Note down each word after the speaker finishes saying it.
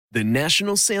The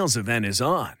national sales event is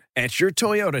on at your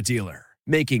Toyota dealer,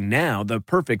 making now the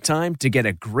perfect time to get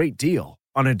a great deal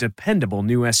on a dependable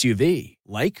new SUV,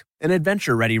 like an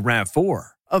adventure-ready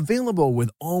RAV4. Available with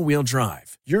all-wheel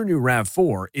drive, your new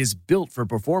RAV4 is built for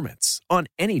performance on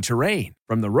any terrain,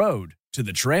 from the road to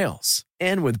the trails.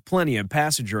 And with plenty of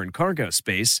passenger and cargo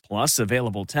space, plus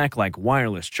available tech like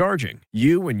wireless charging,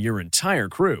 you and your entire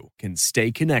crew can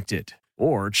stay connected.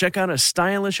 Or check out a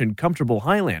stylish and comfortable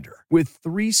Highlander with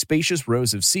 3 spacious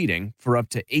rows of seating for up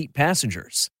to 8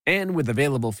 passengers. And with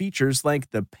available features like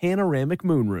the panoramic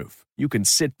moonroof, you can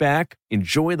sit back,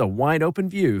 enjoy the wide-open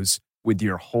views with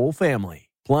your whole family.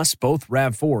 Plus, both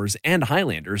RAV4s and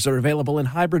Highlanders are available in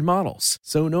hybrid models,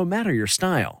 so no matter your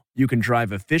style, you can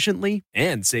drive efficiently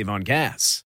and save on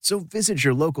gas. So visit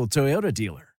your local Toyota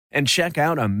dealer and check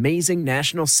out amazing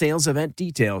national sales event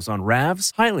details on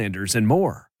RAVs, Highlanders, and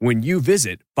more when you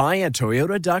visit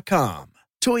buyatoyota.com.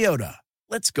 Toyota,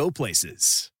 let's go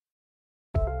places.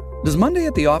 Does Monday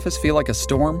at the office feel like a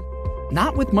storm?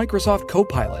 Not with Microsoft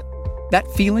Copilot. That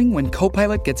feeling when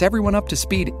Copilot gets everyone up to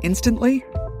speed instantly?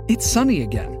 It's sunny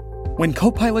again. When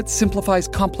Copilot simplifies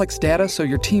complex data so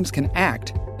your teams can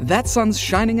act, that sun's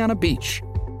shining on a beach.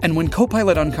 And when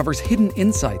Copilot uncovers hidden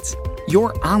insights,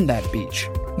 you're on that beach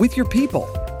with your people,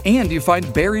 and you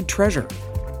find buried treasure.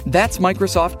 That's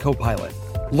Microsoft Copilot.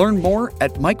 Learn more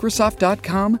at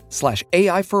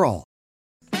Microsoft.com/AI for all.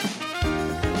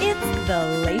 It's the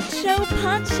Late Show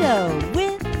Poncho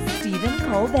with Stephen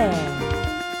Colbert.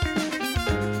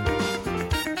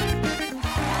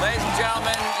 Ladies and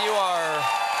gentlemen,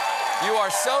 you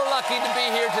are so lucky to be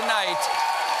here tonight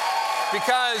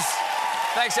because,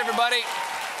 thanks everybody,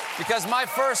 because my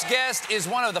first guest is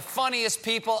one of the funniest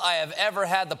people I have ever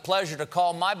had the pleasure to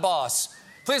call my boss.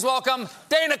 Please welcome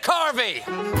Dana Carvey.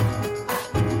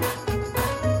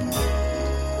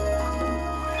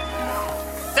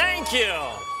 Thank you.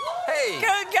 Hey.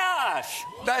 Good gosh.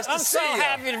 Nice to see you. I'm so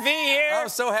happy to be here. I'm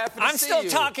so happy to see you. I'm still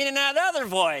talking in that other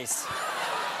voice.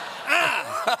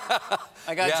 I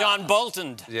got John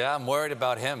Bolton. Yeah, I'm worried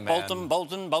about him, man.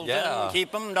 Bolton. Yeah.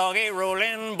 Keep 'em doggy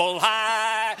rolling, bull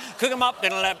high. Cook 'em up,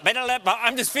 better let.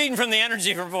 I'm just feeding from the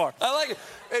energy from before. I like it.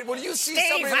 Hey, when you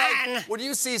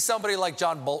see somebody like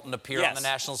John Bolton appear on the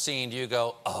national scene, do you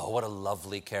go, "Oh, what a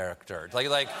lovely character"? Like,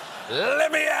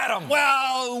 let me at him.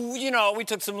 Well, you know, we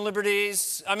took some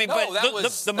liberties. I mean,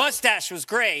 the mustache was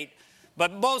great.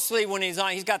 But mostly when he's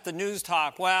on, he's got the news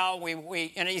talk. Well,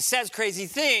 and he says crazy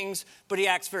things, but he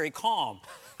acts very calm.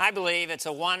 I believe it's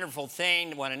a wonderful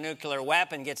thing when a nuclear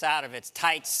weapon gets out of its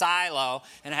tight silo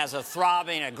and has a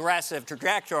throbbing, aggressive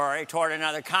trajectory toward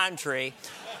another country.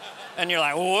 And you're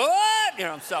like, what? You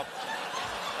know, so,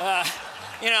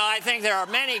 I think there are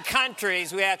many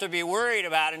countries we have to be worried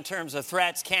about in terms of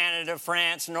threats: Canada,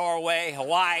 France, Norway,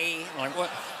 Hawaii. Like, what?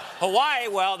 Hawaii,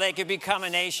 well, they could become a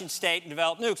nation state and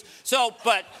develop nukes. So,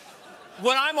 but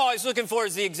what I'm always looking for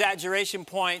is the exaggeration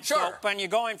point. Sure. So when you're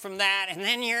going from that, and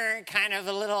then you're kind of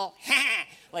a little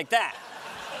like that.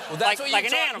 Well, that's what you like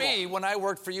an taught animal. me when I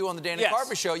worked for you on the Dana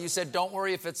Carvey show. You said, don't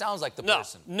worry if it sounds like the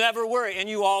person. No, never worry. And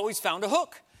you always found a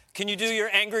hook. Can you do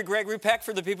your angry Gregory Peck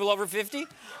for the people over 50?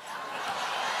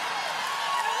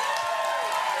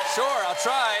 Sure, I'll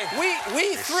try.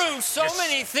 We threw so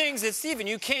many things at Stephen.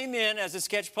 You came in as a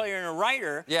sketch player and a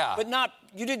writer. Yeah. But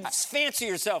you didn't fancy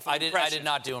yourself in I did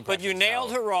not do impressions. But you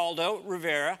nailed Geraldo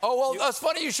Rivera. Oh, well, it's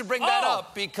funny you should bring that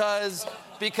up because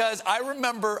I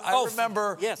remember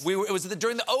yes. it was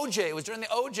during the OJ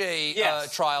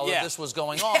trial that this was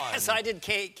going on. Yes, I did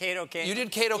Kato Kalin. You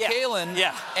did Kato Kalin.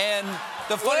 Yeah. And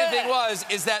the funny thing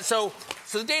is that so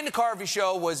the Dana Carvey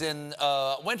show was in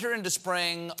winter into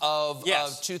spring of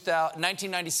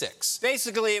 1996.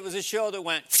 Basically, it was a show that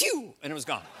went phew and it was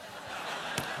gone.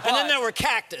 And then there were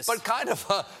cactus. But kind of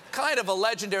a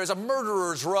legendary. It was a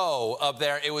murderer's row up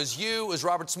there. It was you. It was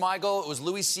Robert Smigel. It was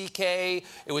Louis C.K.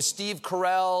 It was Steve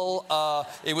Carell.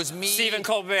 It was me. Stephen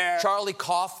Colbert. Charlie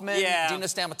Kaufman. Yeah. Dina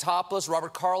Stamatopoulos.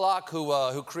 Robert Carlock,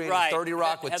 who created 30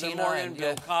 Rock with Heather Tina Morgan, and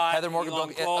Bill Cott, Heather Morgan.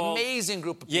 Amazing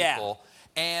group of people.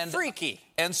 And freaky.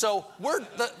 And so we're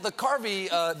the Carvey,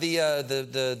 the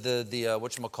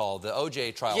whatchamacallit, the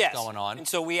OJ trial is going on. And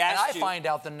so we asked and I find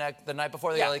out the night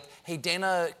before, they're like, hey,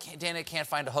 Dana can't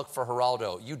find a hook for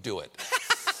Geraldo. You do it.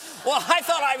 Well, I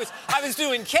thought I was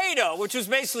doing Kato, which was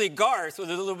basically Garth with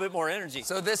a little bit more energy.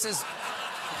 So this is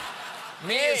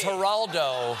me as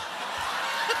Geraldo.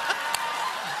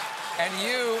 And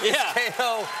you is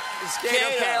Kato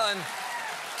Kalin.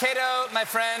 Kato, my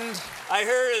friend. I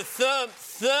heard a thump.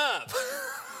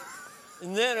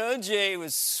 And then OJ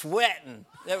was sweating.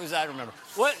 I don't remember.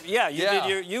 What? Yeah,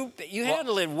 you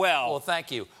handled it well. Well,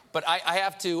 thank you. But I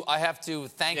have to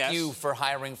thank you for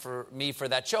hiring me for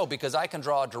that show, because I can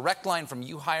draw a direct line from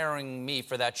you hiring me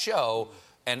for that show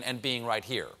and being right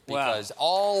here. Because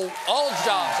all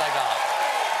jobs I got,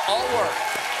 all work.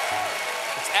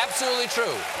 It's absolutely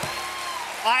true.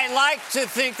 I like to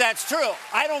think that's true.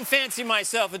 I don't fancy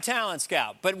myself a talent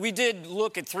scout, but we did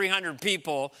look at 300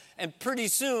 people, and pretty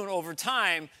soon, over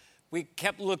time, we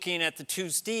kept looking at the two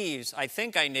Steves. I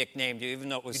think I nicknamed you, even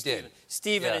though it was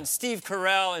Stephen and Steve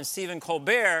Carell and Stephen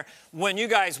Colbert, when you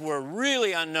guys were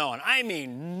really unknown. I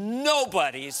mean,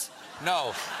 nobodies.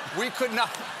 No, we could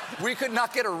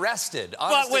not get arrested.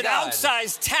 But with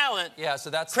outsized talent. Yeah, so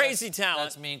that's crazy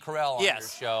talent. That's me and Carell on your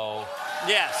show.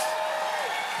 Yes.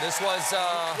 This was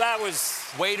that was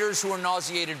waiters who were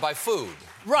nauseated by food.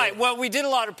 Right. Well, we did a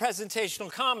lot of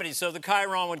presentational comedy, so the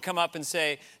Chiron would come up and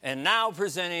say, and now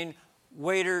presenting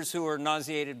waiters who are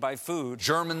nauseated by food.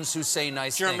 Germans who say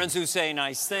nice things. Germans who say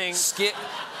nice things.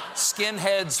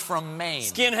 Skinheads from Maine.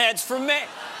 Skinheads from Maine.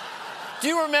 Do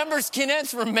you remember Skinheads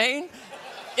from Maine?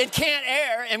 It can't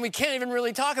air, and we can't even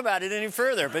really talk about it any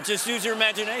further, but just use your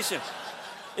imagination.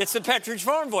 It's the Pepperidge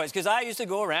Farm voice, because I used to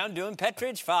go around doing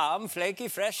Pepperidge Farm, flaky,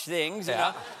 fresh things, you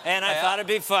know, and I thought it'd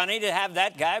be funny to have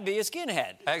that guy be a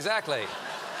skinhead. Exactly.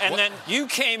 And then you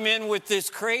came in with this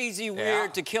crazy,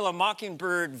 weird To Kill a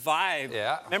Mockingbird vibe.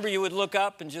 Yeah. Remember, you would look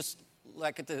up and just,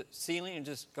 like at the ceiling, and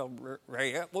just go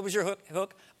right up. What was your hook?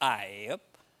 Up.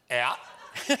 Yeah.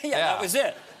 Yeah, that was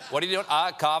it. What are you doing?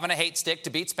 Carving a hate stick to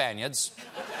beat Spaniards.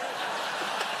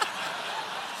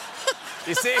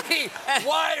 You see?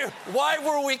 Why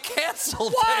were we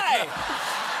canceled? Why? Dana?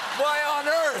 Why on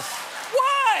earth?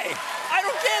 Why? I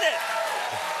don't get it.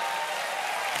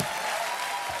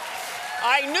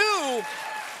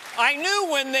 I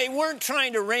knew when they weren't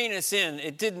trying to rein us in,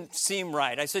 it didn't seem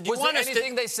right. I said, was there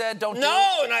anything they said don't do?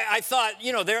 No, and I thought,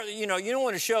 you know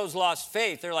when a show's lost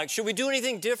faith, they're like, should we do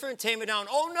anything different? Tame it down.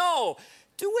 Oh, no.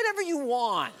 Do whatever you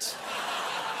want.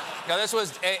 Now, this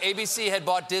was ABC had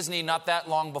bought Disney not that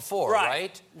long before,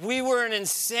 right? We were an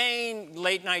insane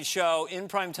late-night show in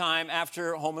prime time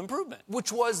after Home Improvement.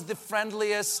 Which was the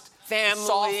friendliest, family,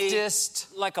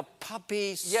 softest. Like a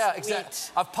puppy, yeah,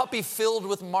 exactly. A puppy filled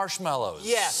with marshmallows.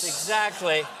 Yes,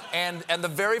 exactly. And the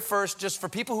very first, just for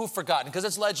people who've forgotten, because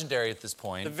it's legendary at this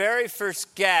point. The very first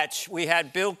sketch, we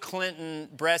had Bill Clinton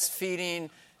breastfeeding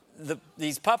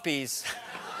these puppies.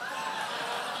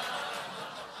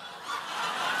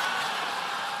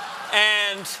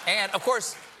 And of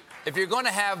course, if you're going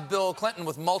to have Bill Clinton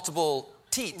with multiple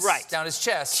teats down his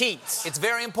chest, teats, it's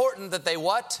very important that they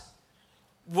what?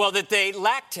 Well, that they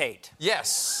lactate.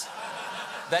 Yes.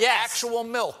 That actual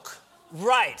milk.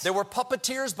 Right. There were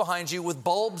puppeteers behind you with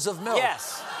bulbs of milk.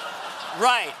 Yes.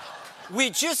 Right. We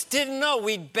just didn't know.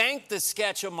 We'd banked the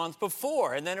sketch a month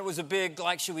before, and then it was a big,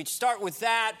 like, should we start with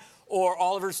that or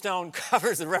Oliver Stone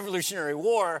covers the Revolutionary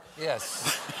War?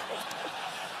 Yes.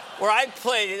 Where I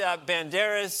played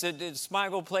Banderas,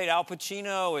 Smigel played Al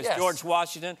Pacino as George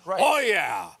Washington. Right. Oh,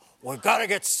 yeah, we've got to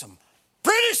get some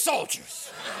British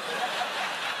soldiers.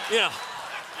 You know,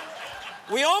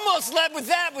 we almost led with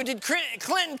that. We did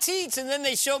Clinton Teats, and then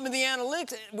they showed me the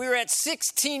analytics. We were at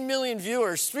 16 million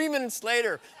viewers. 3 minutes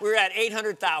later, we were at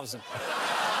 800,000.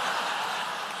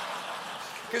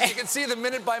 Because you can see the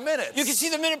minute by minute. You can see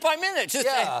the minute by minute. Just,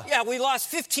 we lost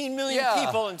 15 million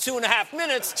people in 2.5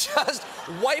 minutes. Just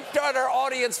wiped out our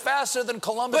audience faster than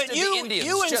Columbus did the Indians.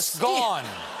 You and just Steve, gone.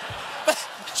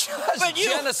 Just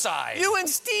genocide. You and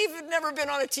Steve had never been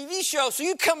on a TV show, so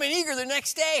you come in eager the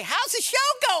next day. How's the show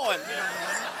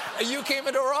going? You came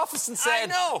into our office and said, I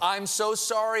know. I'm so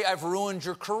sorry I've ruined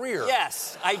your career.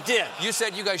 Yes, I did. You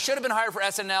said you guys should have been hired for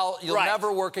SNL. You'll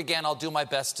never work again. I'll do my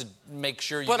best to make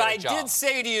sure you get a job. But I did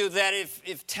say to you that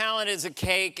if talent is a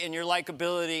cake and your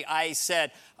likability, I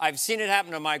said, I've seen it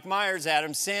happen to Mike Myers,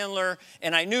 Adam Sandler,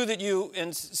 and I knew that you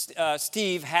and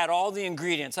Steve had all the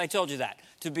ingredients. I told you that,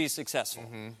 to be successful.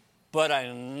 Mm-hmm. But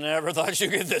I never thought you'd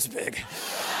get this big.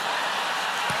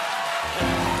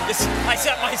 I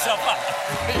set myself up.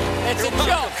 It's a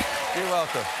joke. You're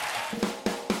welcome.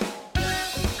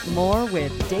 More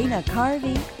with Dana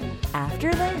Carvey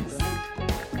after this.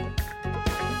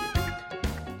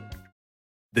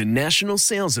 The national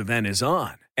sales event is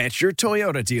on at your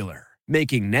Toyota dealer,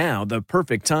 making now the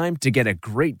perfect time to get a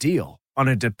great deal on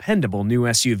a dependable new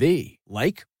SUV,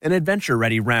 like an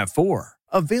adventure-ready RAV4.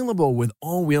 Available with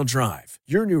all-wheel drive,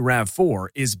 your new RAV4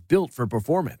 is built for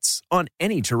performance on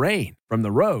any terrain, from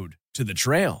the road to the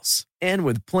trails. And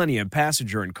with plenty of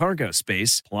passenger and cargo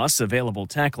space, plus available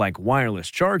tech like wireless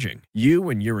charging, you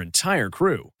and your entire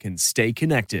crew can stay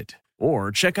connected.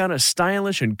 Or check out a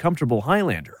stylish and comfortable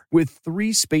Highlander with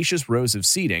 3 spacious rows of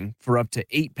seating for up to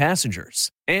 8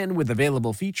 passengers. And with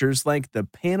available features like the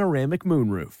panoramic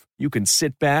moonroof, you can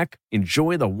sit back,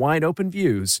 enjoy the wide-open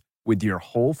views with your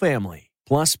whole family.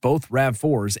 Plus, both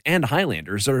RAV4s and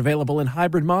Highlanders are available in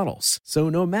hybrid models, so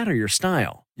no matter your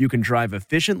style, you can drive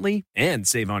efficiently and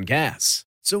save on gas.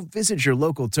 So visit your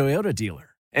local Toyota dealer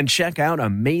and check out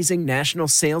amazing national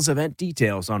sales event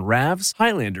details on RAVs,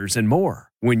 Highlanders, and more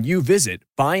when you visit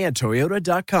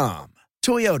buyatoyota.com.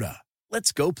 Toyota,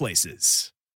 let's go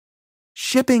places.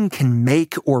 Shipping can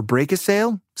make or break a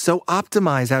sale, so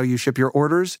optimize how you ship your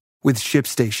orders with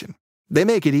ShipStation. They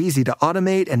make it easy to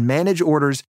automate and manage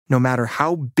orders no matter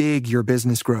how big your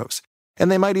business grows. And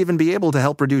they might even be able to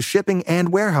help reduce shipping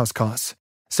and warehouse costs.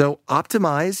 So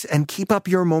optimize and keep up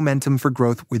your momentum for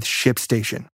growth with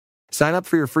ShipStation. Sign up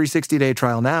for your free 60-day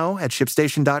trial now at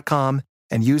ShipStation.com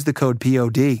and use the code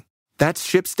POD. That's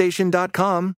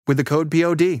ShipStation.com with the code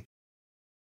POD.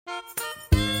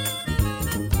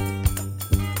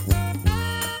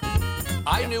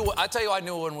 I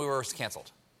knew when we were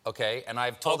canceled. Okay, and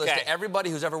I've told this to everybody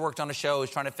who's ever worked on a show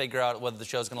who's trying to figure out whether the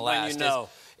show's going to last.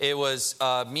 It was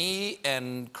me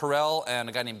and Carell and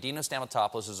a guy named Dino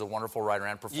Stamatopoulos, who's a wonderful writer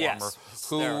and performer,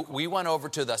 who we went over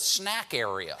to the snack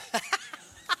area.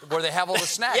 Where they have all the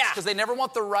snacks, because they never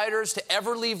want the writers to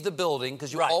ever leave the building,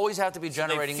 because you always have to be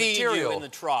generating they feed material. You in the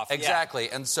trough.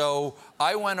 Exactly. And so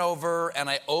I went over and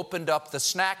I opened up the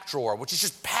snack drawer, which is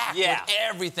just packed with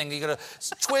everything. You got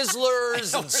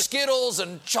Twizzlers and Skittles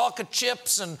and chocolate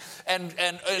chips and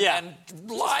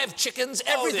live chickens,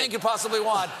 everything you possibly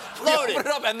want. Loaded. Open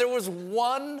it up, and there was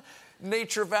one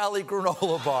Nature Valley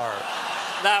granola bar.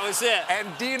 That was it. And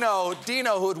Dino,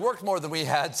 who had worked more than we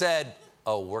had, said,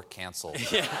 "Oh, we're canceled."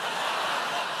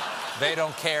 They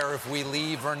don't care if we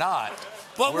leave or not.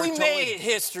 But we made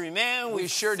history, man. We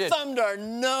sure did. Thumbed our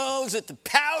nose at the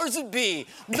powers that be.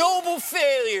 Noble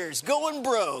failures, going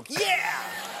broke. Yeah.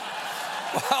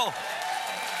 Well,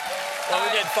 we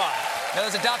did fine. Now,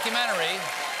 there's a documentary.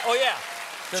 Oh, yeah.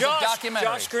 There's a documentary.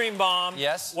 Josh Greenbaum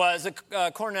yes. was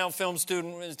a Cornell film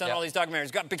student, has done all these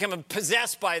documentaries, became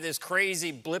possessed by this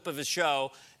crazy blip of a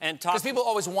show. Because people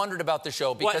always wondered about the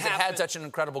show because it had such an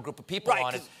incredible group of people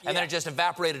on it, and then it just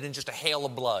evaporated in just a hail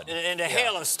of blood. And a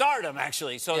hail of stardom,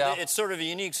 actually. So it's sort of a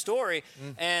unique story.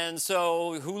 And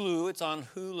so Hulu, it's on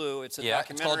Hulu. It's a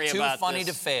documentary it's about called Too Funny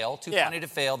to Fail. Too Funny to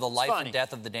Fail, the life and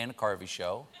death of the Dana Carvey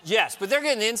show. Yes, but they're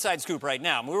getting the inside scoop right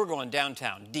now. We were going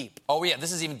downtown, deep. Oh, yeah,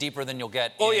 this is even deeper than you'll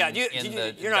get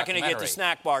you're not going to get the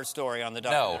snack bar story on the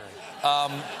documentary.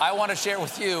 No. I want to share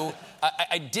with you,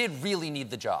 I did really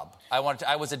need the job. I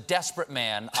was a desperate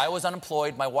man. I was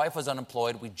unemployed. My wife was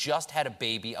unemployed. We just had a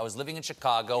baby. I was living in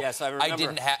Chicago. Yes, I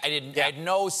remember. I had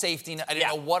no safety net. I didn't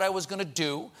know what I was going to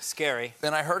do. Scary.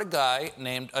 Then I heard a guy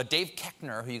named Dave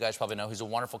Koechner, who you guys probably know, who's a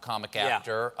wonderful comic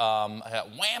actor.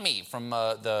 Whammy from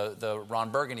the Ron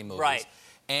Burgundy movies. Right.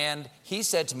 And he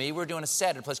said to me, we were doing a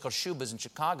set at a place called Shuba's in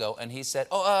Chicago, and he said,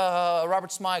 Robert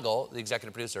Smigel, the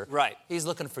executive producer, he's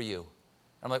looking for you.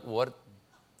 I'm like, what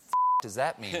does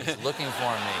that mean? He's looking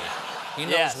for me. He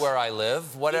knows where I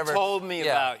live, whatever. He told me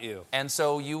about you. And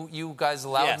so you guys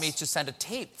allowed me to send a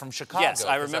tape from Chicago. Yes,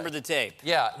 I remember the tape.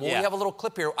 Yeah, well, we have a little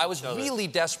clip here. I was really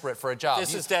desperate for a job.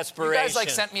 This is desperation. You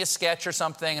guys sent me a sketch or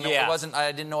something, and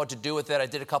I didn't know what to do with it. I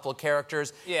did a couple of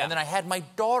characters. Yeah. And then I had my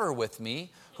daughter with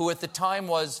me, who at the time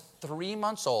was 3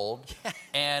 months old,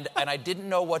 and I didn't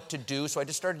know what to do, so I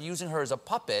just started using her as a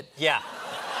puppet. Yeah.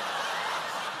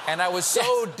 And I was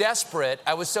so desperate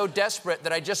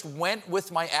that I just went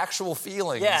with my actual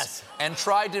feelings and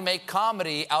tried to make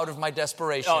comedy out of my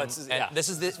desperation. This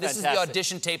is the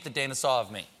audition tape that Dana saw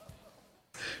of me.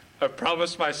 I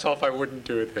promised myself I wouldn't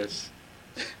do this.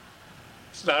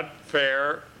 It's not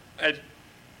fair.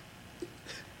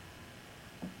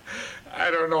 I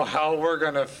don't know how we're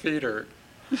gonna feed her,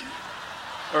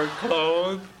 or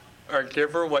clothe, or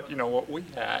give her what we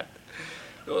had.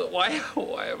 Why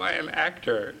am I an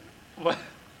actor?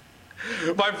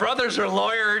 My brothers are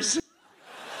lawyers.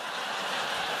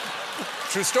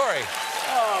 True story.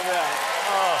 Oh man.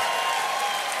 Oh.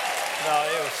 No,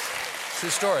 it was true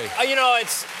story.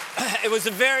 It was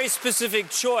a very specific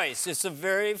choice.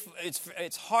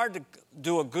 It's hard to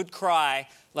do a good cry,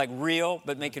 like real,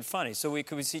 but make it funny. So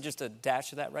could we see just a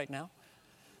dash of that right now?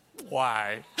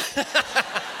 Why?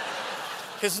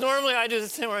 Because normally I do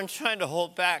this thing where I'm trying to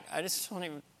hold back. I just don't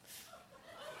even...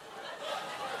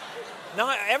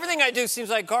 No, everything I do seems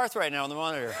like Garth right now on the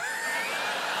monitor.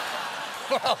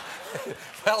 Well,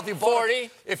 if you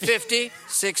 40, 50,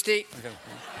 60.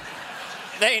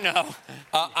 They know.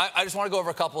 I just want to go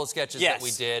over a couple of sketches that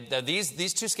we did.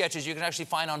 These two sketches you can actually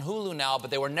find on Hulu now,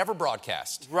 but they were never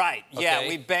broadcast. Right. Okay? Yeah,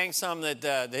 we banked some that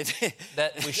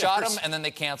that we shot them and then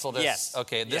they canceled us. Yes.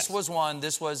 Okay. This was one.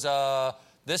 This was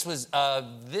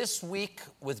This Week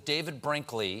with David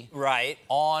Brinkley. Right.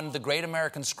 On the Great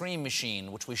American Scream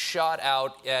Machine, which we shot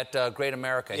out at Great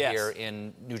America here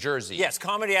in New Jersey. Yes,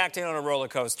 comedy acting on a roller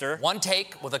coaster. One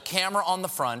take with a camera on the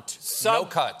front, no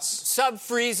cuts.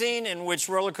 Sub-freezing, in which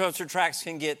roller coaster tracks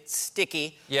can get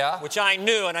sticky. Yeah. Which I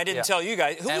knew, and I didn't tell you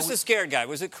guys. Who was the scared guy?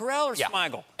 Was it Carell or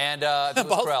Smigel? And it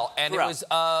was Carell. And it was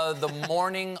the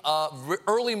morning,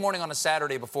 early morning on a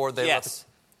Saturday before they let the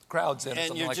crowds in,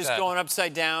 and you're like just that. going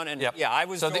upside down, and I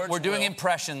was. So George we're doing Will.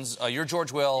 impressions. You're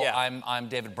George Will. I'm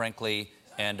David Brinkley,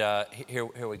 and here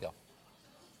we go.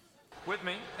 With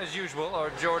me, as usual, are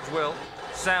George Will,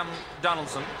 Sam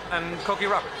Donaldson, and Cokie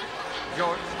Robert.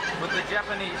 George, with the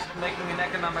Japanese making an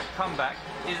economic comeback,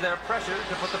 is there pressure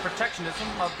to put the protectionism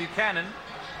of Buchanan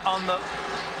on the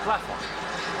platform?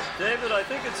 David, I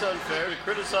think it's unfair to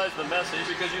criticize the message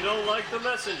because you don't like the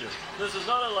messenger. This is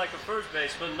not unlike a first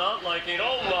baseman not liking,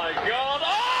 oh my God,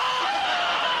 knock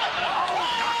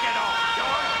it off,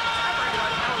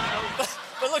 George!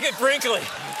 But look at Brinkley.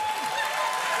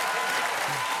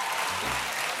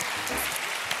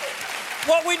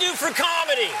 What we do for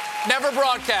comedy. Never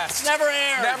broadcast. Never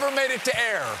aired. Never made it to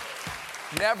air.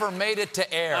 Never made it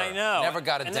to air. I know. Never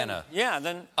got a dinner.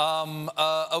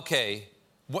 Okay.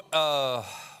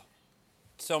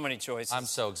 So many choices. I'm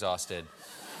so exhausted.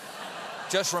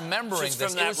 Just remembering Just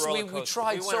from this. We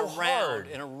tried so hard.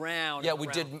 And around. Yeah, we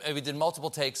did multiple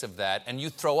takes of that, and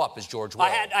you throw up as George Will. I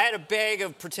had a bag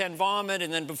of pretend vomit,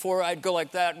 and then before I'd go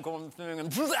like that and go on the thing,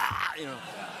 and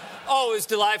oh, it was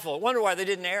delightful. I wonder why they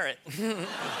didn't air it.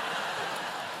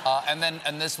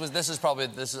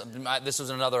 This was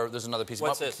another piece.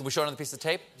 What's this? Can we show another piece of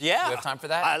tape? Yeah. Do we have time for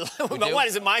that? What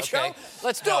is it, my show?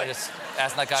 Let's do it. Just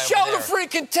ask that guy show over there. the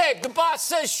freaking tape. The boss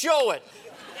says show it.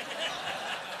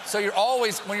 So you're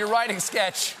always, when you're writing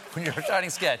sketch,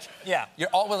 yeah, you're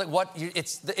always like,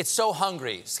 it's so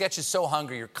hungry. Sketch is so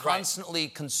hungry. You're constantly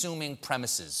consuming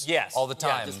premises. Yes. All the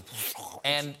time.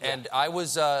 Yeah, and I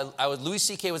was Louis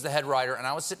C.K. was the head writer, and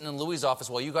I was sitting in Louis' office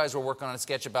while you guys were working on a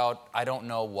sketch about, I don't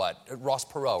know what, Ross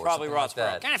Perot or probably something Ross like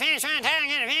Perot. that. Can I finish on time?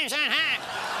 Can I finish on time?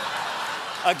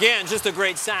 Again, just a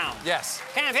great sound. Yes.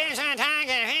 Can I finish on time?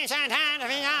 Can I finish on time?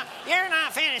 You're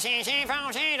not finishing.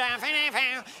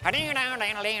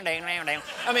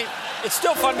 I mean, it's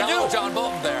still fun to do. Little John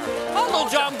Bolton there. Oh, little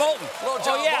John Bolton. Little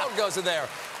John Bolton goes in there.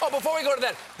 Oh, before we go to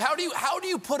that, how do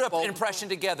you put an impression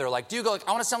together? Like, do you go like,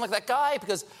 I want to sound like that guy?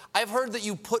 Because I've heard that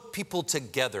you put people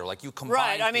together, like you combine.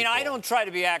 Right. I mean, people. I don't try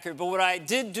to be accurate, but what I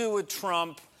did do with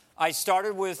Trump, I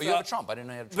started with. Well, you have a Trump. I didn't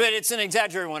know you had a Trump. But it's an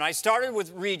exaggerated one. I started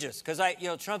with Regis because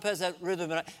Trump has that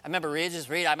rhythm. And I remember Regis.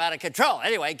 I'm out of control.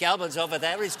 Anyway, Gelman's over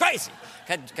there. He's crazy.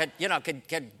 Could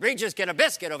Regis get a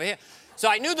biscuit over here? So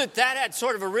I knew that had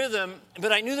sort of a rhythm,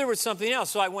 but I knew there was something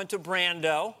else. So I went to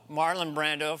Brando, Marlon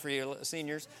Brando for you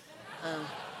seniors.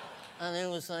 And it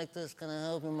was like this, can I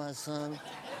help you, my son?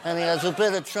 And he has a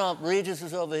bit of Trump. Regis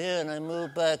is over here, and I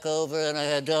moved back over, and I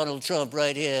had Donald Trump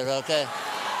right here, okay?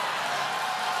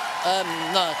 I'm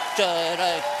not tired,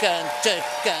 I can't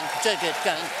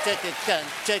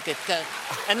take it.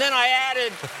 And then I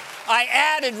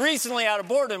added recently out of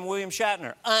boredom, William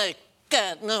Shatner. I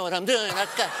can't know what I'm doing.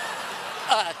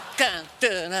 I can't do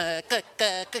it.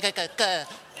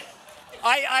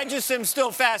 I just am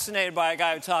still fascinated by a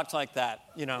guy who talks like that,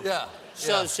 Yeah.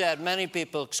 So sad. Many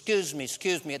people, excuse me,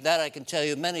 that I can tell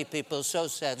you, many people, so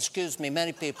sad. Excuse me,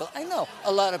 many people. I know,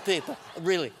 a lot of people.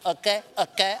 Really. Okay. And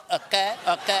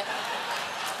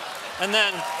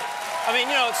then,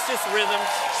 it's just rhythms.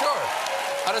 Sure.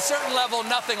 At a certain level,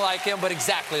 nothing like him, but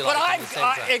exactly like him.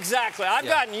 Exactly. I've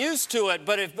gotten used to it,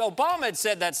 but if Obama had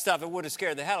said that stuff, it would have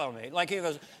scared the hell out of me. Like he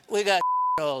goes, we got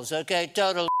holes, okay?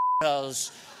 Total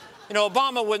holes.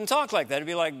 Obama wouldn't talk like that. He'd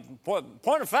be like,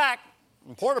 point of fact,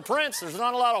 in Port-au-Prince, there's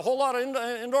not a whole lot of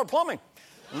indoor plumbing.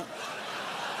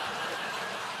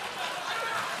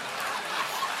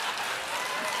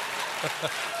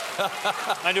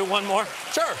 I do one more?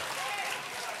 Sure.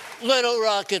 Little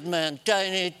rocket man,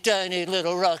 tiny, tiny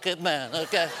little rocket man,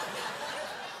 okay?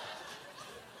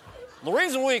 The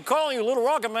reason we call you Little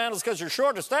Rocket Man is because you're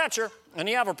short of stature and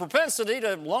you have a propensity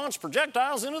to launch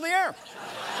projectiles into the air.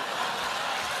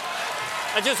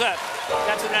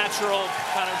 That's a natural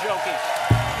kind of joking,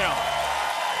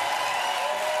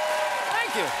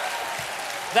 Thank you.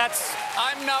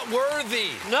 I'm not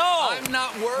worthy. No. I'm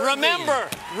not worthy. Remember,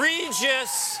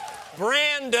 Regis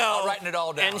Brando. I'm writing it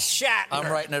all down. And Shatner.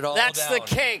 I'm writing it all down. That's the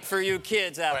cake for you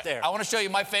kids out there. I want to show you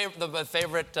my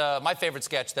favorite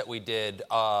sketch that we did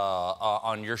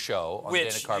on your show, on the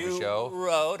Dana Carvey show. Which you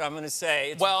wrote, I'm going to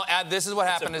say. Well, this is what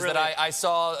happened is that I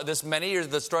saw this many years.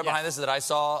 The story behind this is that I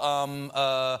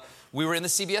saw. We were in the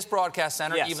CBS Broadcast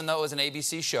Center, even though it was an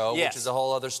ABC show, which is a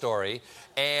whole other story.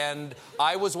 And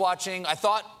I was watching, I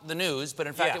thought the news, but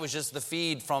in fact it was just the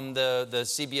feed from the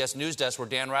CBS news desk where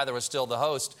Dan Rather was still the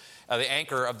host, the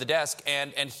anchor of the desk,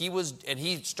 and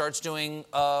he starts doing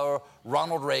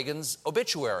Ronald Reagan's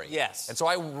obituary. Yes. And so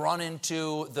I run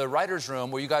into the writer's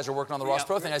room where you guys are working on the Ross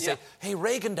Perot thing. I say, hey,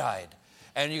 Reagan died.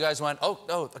 And you guys went, oh,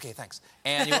 okay, thanks.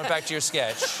 And you went back to your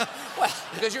sketch. Well,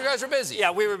 because you guys were busy.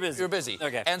 Yeah, we were busy. You were busy.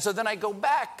 Okay. And so then I go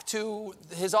back to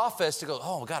his office to go,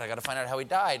 oh, God, I got to find out how he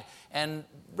died. And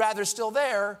Rather's still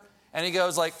there. And he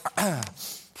goes like,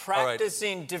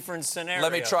 practicing different scenarios.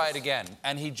 Let me try it again.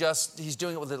 And he's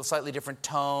doing it with a slightly different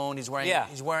tone. He's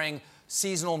wearing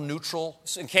seasonal neutral.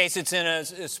 So in case it's in a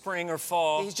spring or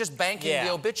fall. He's just banking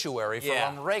the obituary for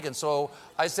Ronald Reagan. So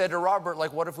I said to Robert,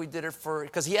 like, what if we did it for,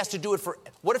 because he has to do it for,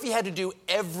 what if he had to do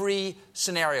every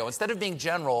scenario? Instead of being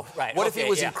general, what if he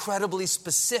was incredibly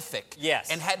specific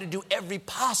and had to do every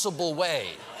possible way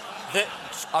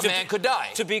a man could die?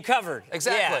 To be covered.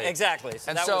 Exactly. Yeah, exactly.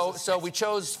 So we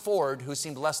chose Ford, who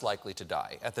seemed less likely to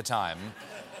die at the time.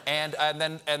 And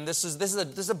this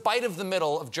is a bite of the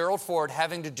middle of Gerald Ford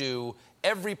having to do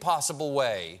every possible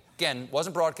way. Again,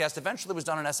 wasn't broadcast. Eventually, it was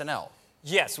done on SNL.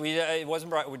 Yes, it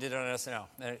wasn't broadcast. We did it on SNL,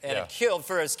 and it killed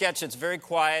for a sketch that's very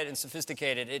quiet and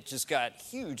sophisticated. It just got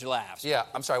huge laughs. Yeah,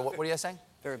 I'm sorry. What are you saying?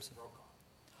 Very.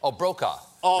 Oh, Brokaw.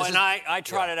 Oh, I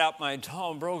trotted out my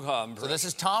Tom Brokaw impression. So this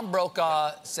is Tom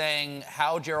Brokaw saying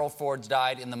how Gerald Ford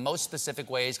died in the most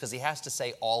specific ways because he has to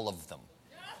say all of them.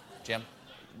 Jim.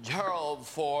 Gerald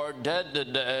Ford dead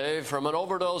today from an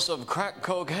overdose of crack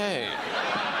cocaine.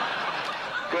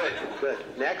 Good.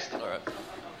 Next. All right.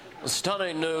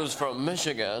 Stunning news from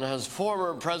Michigan as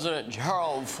former President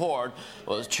Gerald Ford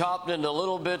was chopped into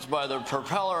little bits by the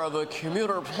propeller of a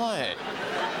commuter plane.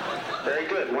 Very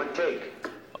good. One take.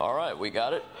 All right, we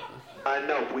got it?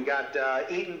 No, we got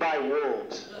eaten by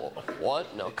wolves.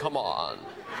 What? No, come on.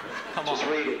 Just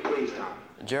read it, please, Tom.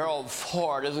 Gerald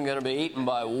Ford isn't going to be eaten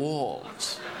by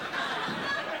wolves.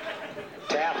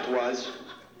 Taft was.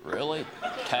 Really?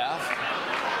 Taft?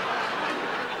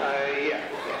 Yeah.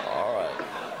 All right.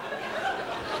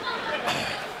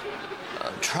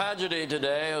 A tragedy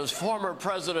today as former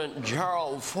President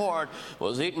Gerald Ford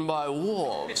was eaten by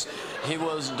wolves. He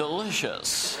was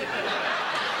delicious.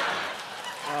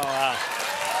 Oh, wow.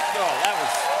 Oh, that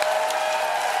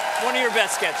was one of your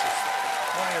best sketches.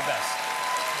 One of your best.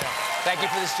 Thank you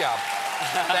for this job.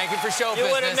 Thank you for show business.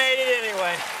 You would have made it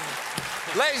anyway.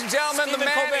 Ladies and gentlemen, Stephen the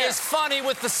man Colbert. is funny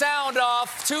with the sound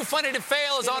off. Too Funny to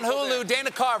Fail is on Hulu. Dana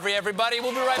Carvey, everybody.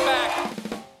 We'll be right back.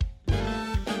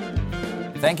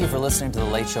 Thank you for listening to The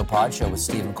Late Show Pod Show with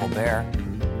Stephen Colbert.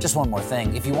 Just one more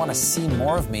thing. If you want to see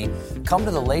more of me, come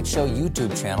to The Late Show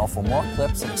YouTube channel for more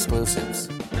clips and exclusives.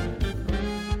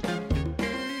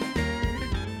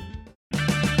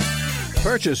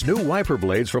 Purchase new wiper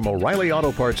blades from O'Reilly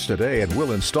Auto Parts today and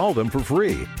we'll install them for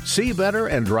free. See better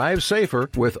and drive safer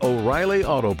with O'Reilly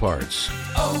Auto Parts.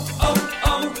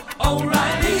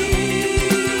 O'Reilly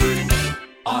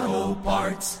Auto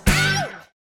Parts.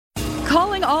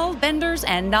 Calling all benders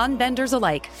and non-benders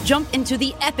alike. Jump into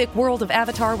the epic world of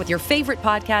Avatar with your favorite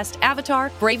podcast, Avatar: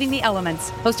 Braving the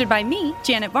Elements. Hosted by me,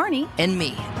 Janet Varney. And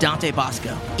me, Dante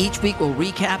Bosco. Each week we'll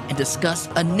recap and discuss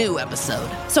a new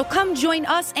episode. So come join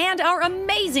us and our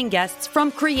amazing guests from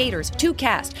creators to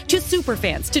cast to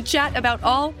superfans to chat about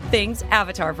all things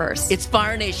Avatarverse. It's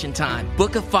Fire Nation time.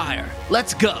 Book of Fire.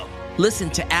 Let's go. Listen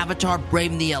to Avatar: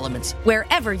 Braving the Elements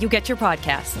wherever you get your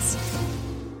podcasts.